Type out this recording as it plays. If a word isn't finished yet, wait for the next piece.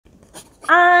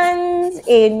and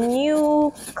a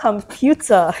new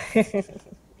computer.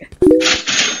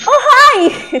 Oh, hi!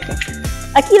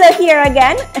 Akilah here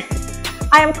again.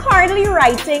 I am currently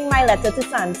writing my letter to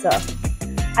Santa.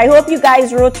 I hope you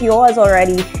guys wrote yours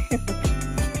already.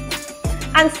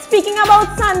 And speaking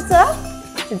about Santa,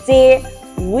 today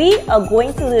we are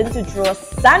going to learn to draw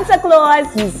Santa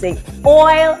Claus using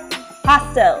oil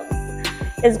pastels.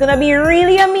 It's going to be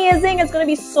really amazing. It's going to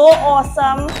be so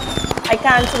awesome. I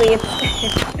can't wait.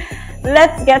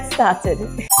 Let's get started.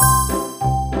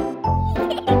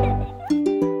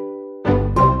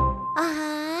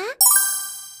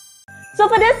 So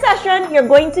for this session, you're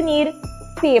going to need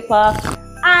paper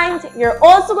and you're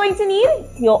also going to need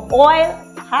your oil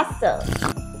pastels.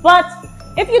 But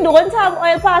if you don't have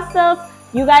oil pastels,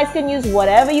 you guys can use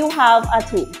whatever you have at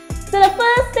home. So the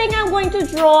first thing I'm going to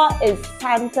draw is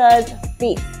Santa's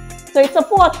face. So it's a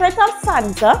portrait of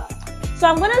Santa. So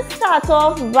I'm going to start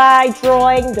off by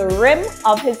drawing the rim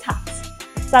of his hat.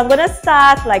 So I'm going to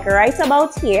start like right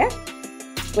about here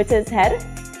with his head.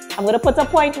 I'm going to put a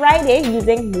point right there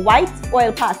using white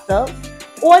oil pastels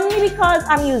only because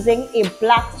I'm using a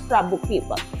black scrapbook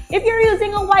paper. If you're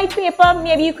using a white paper,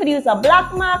 maybe you could use a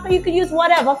black marker, you could use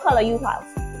whatever color you have.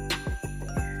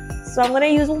 So I'm going to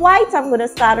use white. I'm going to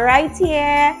start right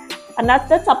here, and that's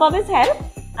the top of his head.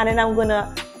 And then I'm going to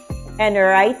end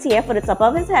right here for the top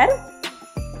of his head.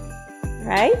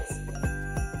 Right?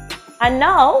 And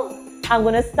now I'm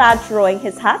going to start drawing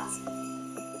his hat.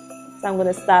 So I'm going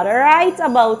to start right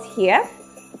about here.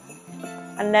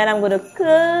 And then I'm going to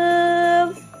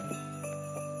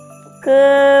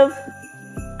curve,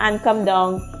 and come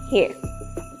down here.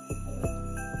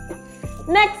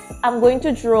 Next, I'm going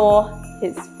to draw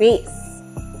his face.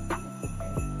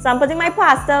 So I'm putting my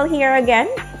pastel here again.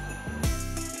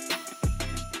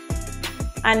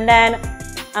 And then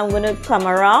I'm going to come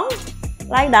around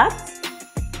like that.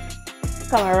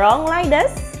 Come around like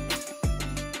this.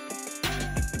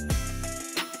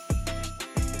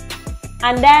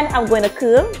 And then I'm going to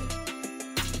curve.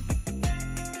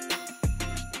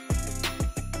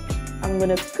 I'm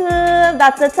going to curve.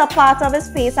 That's the top part of his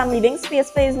face. I'm leaving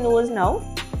space for his nose now.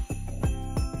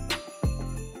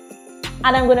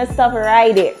 And I'm going to stop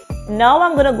right there. Now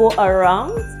I'm going to go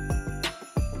around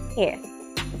here.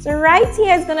 So right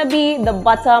here is going to be the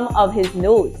bottom of his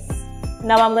nose.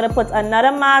 Now I'm going to put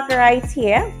another mark right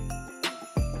here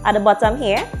at the bottom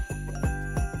here.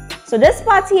 So this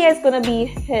part here is going to be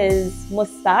his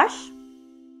mustache.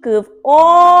 Curve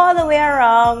all the way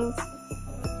around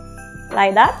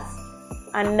like that.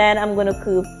 And then I'm going to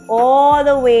curve all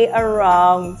the way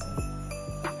around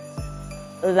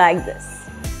like this.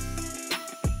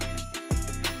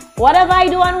 Whatever I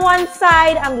do on one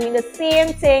side, I'm doing the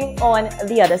same thing on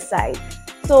the other side.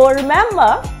 So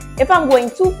remember, if I'm going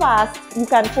too fast, you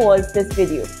can pause this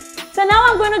video. So now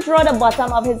I'm going to draw the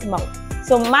bottom of his mouth.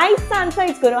 So my Santa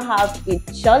is going to have a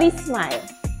jolly smile.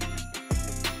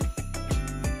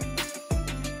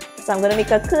 So I'm going to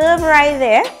make a curve right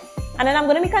there. And then I'm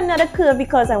going to make another curve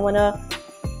because I want to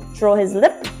draw his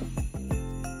lip.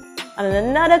 And then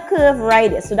another curve right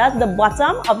there. So that's the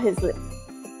bottom of his lip.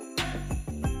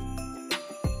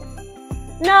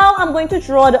 Now I'm going to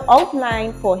draw the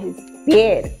outline for his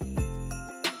beard.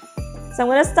 So I'm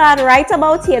going to start right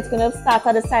about here. It's going to start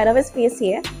at the side of his face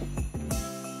here.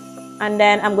 And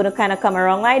then I'm going to kind of come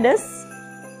around like this.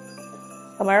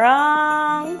 Come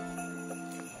around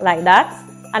like that.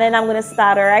 And then I'm going to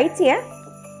start right here.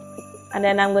 And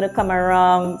then I'm going to come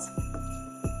around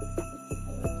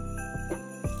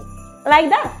like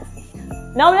that.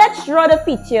 Now let's draw the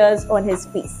features on his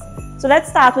face. So let's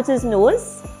start with his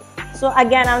nose. So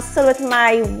again, I'm still with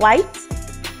my white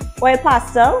oil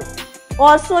pastel.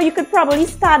 Also, you could probably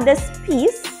start this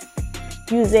piece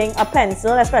using a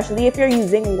pencil, especially if you're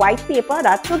using white paper.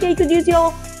 That's okay. You could use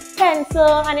your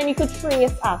pencil and then you could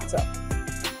trace after.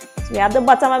 So we have the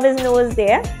bottom of his nose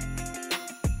there.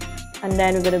 And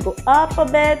then we're going to go up a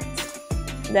bit.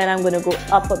 Then I'm going to go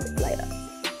up a bit like that.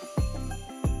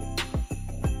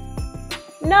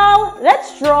 Now,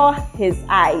 let's draw his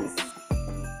eyes.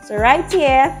 So right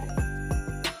here,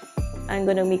 I'm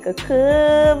going to make a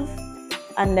curve.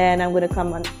 And then I'm going to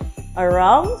come on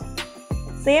around.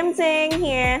 Same thing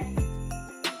here.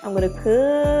 I'm going to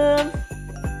curve.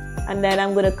 And then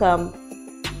I'm going to come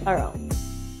around.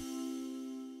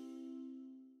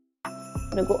 I'm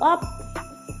going to go up.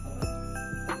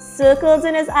 Circles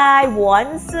in his eye.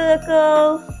 1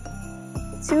 circle.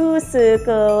 2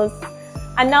 circles.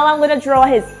 And now I'm going to draw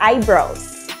his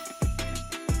eyebrows.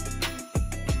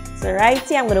 So right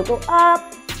here, I'm going to go up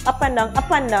and down,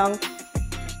 up and down.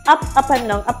 Up and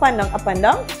down, up and down, up and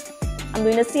down. I'm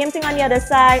doing the same thing on the other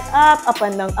side. Up, up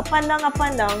and down, up and down, up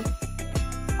and down.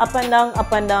 Up and down,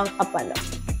 up and down, up and down.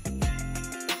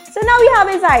 So now we have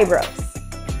his eyebrows.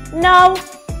 Now,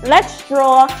 let's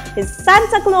draw his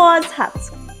Santa Claus hat.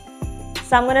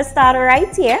 So I'm going to start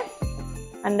right here.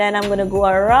 And then I'm going to go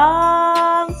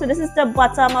around. So this is the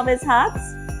bottom of his hat.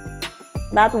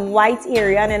 That white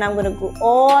area. And then I'm going to go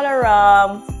all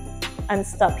around and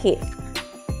stop here.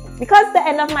 Because the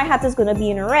end of my hat is going to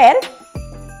be in red,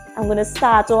 I'm going to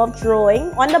start off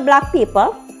drawing on the black paper.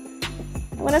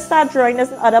 I'm going to start drawing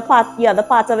this other part, the other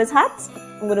part of his hat.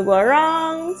 I'm going to go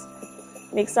around,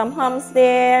 make some humps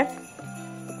there.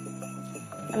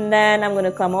 And then I'm going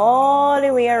to come all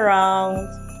the way around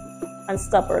and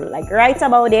stop like right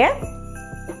about there.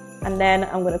 And then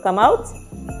I'm going to come out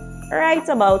right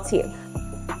about here.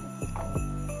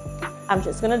 I'm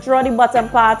just going to draw the bottom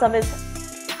part of his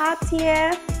hat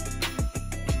here.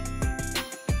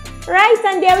 Right,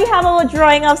 and there we have our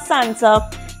drawing of Santa.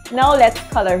 Now let's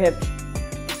color him.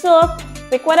 So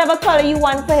pick whatever color you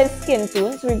want for his skin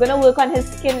tone. So we're going to work on his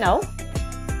skin now.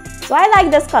 So I like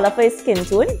this color for his skin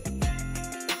tone.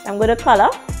 I'm going to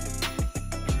color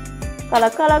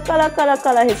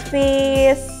his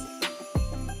face.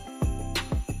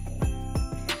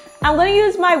 I'm going to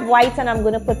use my white and I'm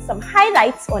going to put some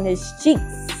highlights on his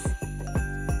cheeks.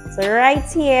 So right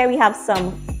here we have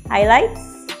some highlights.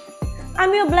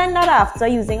 And we'll blend that after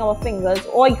using our fingers,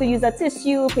 or you could use a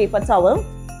tissue, paper towel.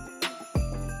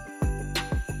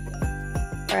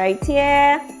 Right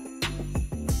here.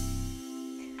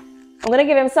 I'm going to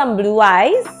give him some blue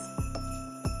eyes.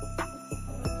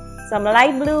 Some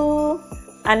light blue.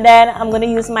 And then I'm going to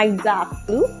use my dark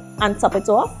blue and top it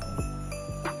off.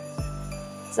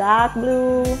 Dark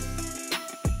blue.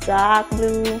 Dark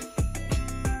blue.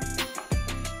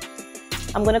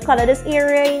 I'm going to color this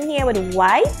area in here with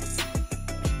white.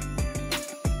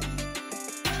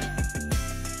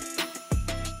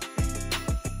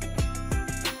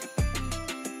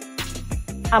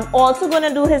 I'm also going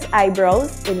to do his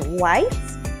eyebrows in white.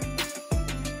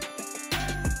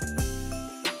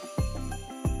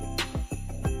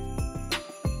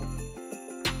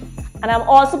 And I'm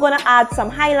also going to add some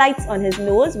highlights on his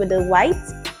nose with the white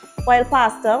oil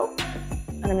pastel.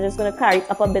 And I'm just going to carry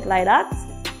it up a bit like that.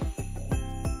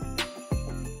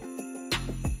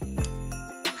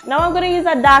 Now I'm going to use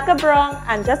a darker brown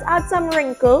and just add some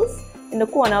wrinkles in the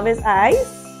corner of his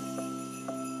eyes.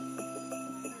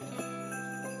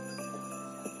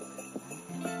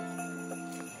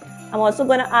 I'm also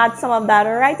going to add some of that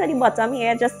right at the bottom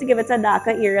here just to give it a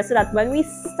darker area so that when we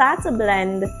start to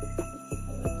blend,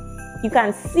 you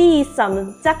can see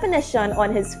some definition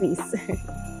on his face.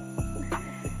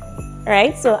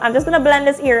 Alright, so I'm just going to blend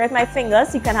this area with my fingers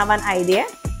so you can have an idea.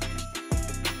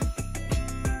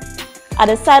 At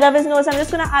the side of his nose, I'm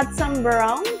just going to add some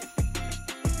brown.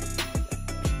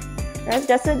 Right,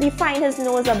 just to define his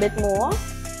nose a bit more.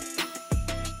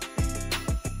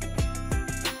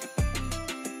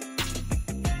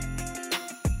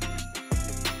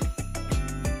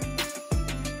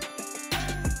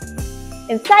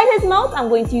 Inside his mouth, I'm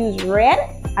going to use red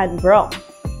and brown.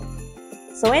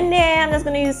 So in there, I'm just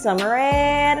going to use some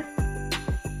red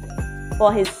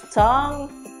for his tongue.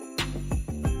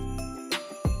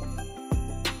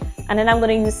 And then I'm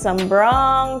going to use some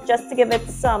brown just to give it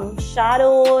some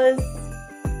shadows.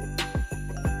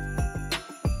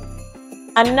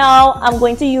 And now I'm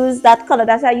going to use that color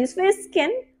that I used for his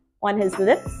skin on his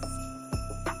lips.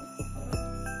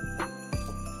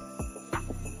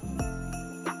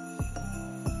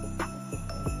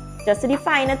 Just to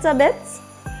define it a bit.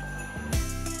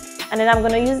 And then I'm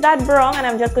going to use that brown and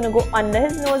I'm just going to go under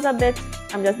his nose a bit.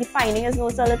 I'm just defining his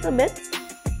nose a little bit.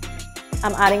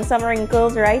 I'm adding some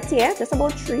wrinkles right here, just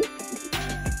about 3.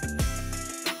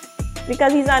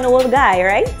 Because he's an old guy,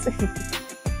 right?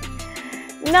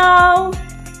 Now,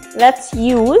 let's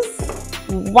use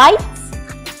white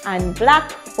and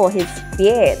black for his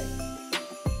beard.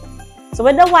 So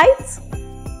with the white,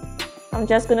 I'm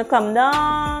just going to come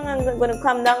down, I'm going to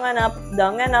come down and up,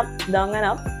 down and up, down and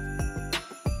up.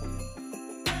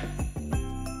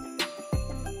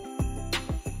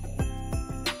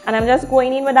 And I'm just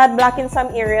going in with that black in some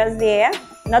areas there,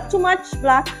 not too much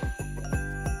black.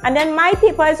 And then my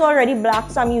paper is already black,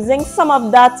 so I'm using some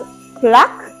of that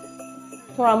black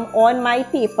from on my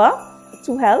paper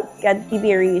to help get the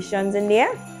variations in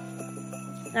there.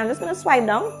 And I'm just going to swipe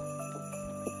down.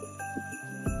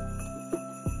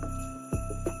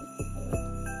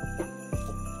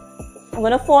 I'm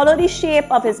going to follow the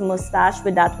shape of his mustache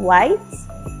with that white.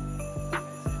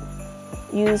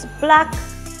 Use black.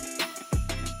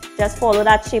 Just follow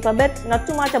that shape a bit, not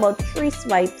too much, about 3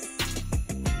 swipes.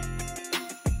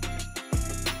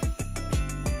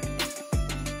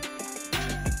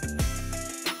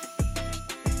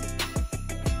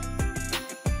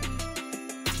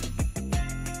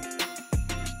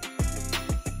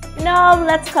 Now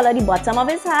let's color the bottom of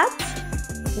his hat.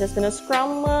 I'm just gonna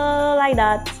scrumble like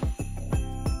that.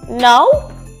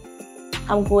 Now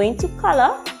I'm going to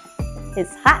color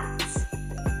his hat.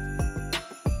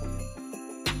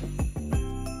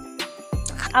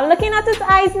 I'm looking at his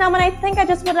eyes now, and I think I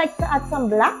just would like to add some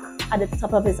black at the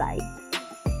top of his eye.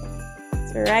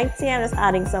 So right here, I'm just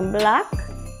adding some black.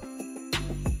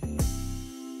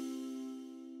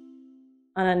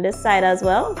 And on this side as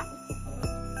well.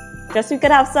 Just so you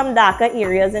could have some darker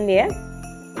areas in there.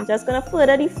 I'm just going to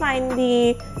further define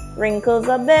the wrinkles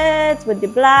a bit with the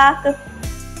black.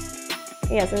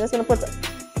 Yes, I'm just going to put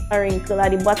a wrinkle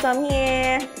at the bottom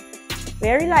here.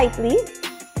 Very lightly.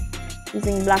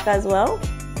 Using black as well.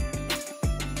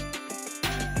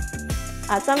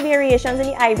 Add some variations in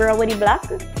the eyebrow with the black.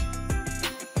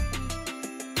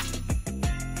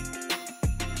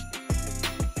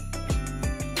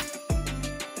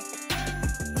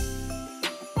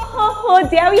 Oh,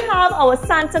 there we have our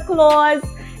Santa Claus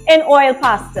in oil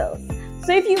pastels.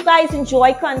 So if you guys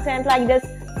enjoy content like this,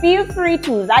 feel free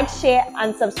to like, share,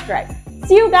 and subscribe.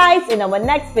 See you guys in our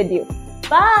next video.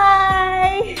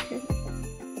 Bye!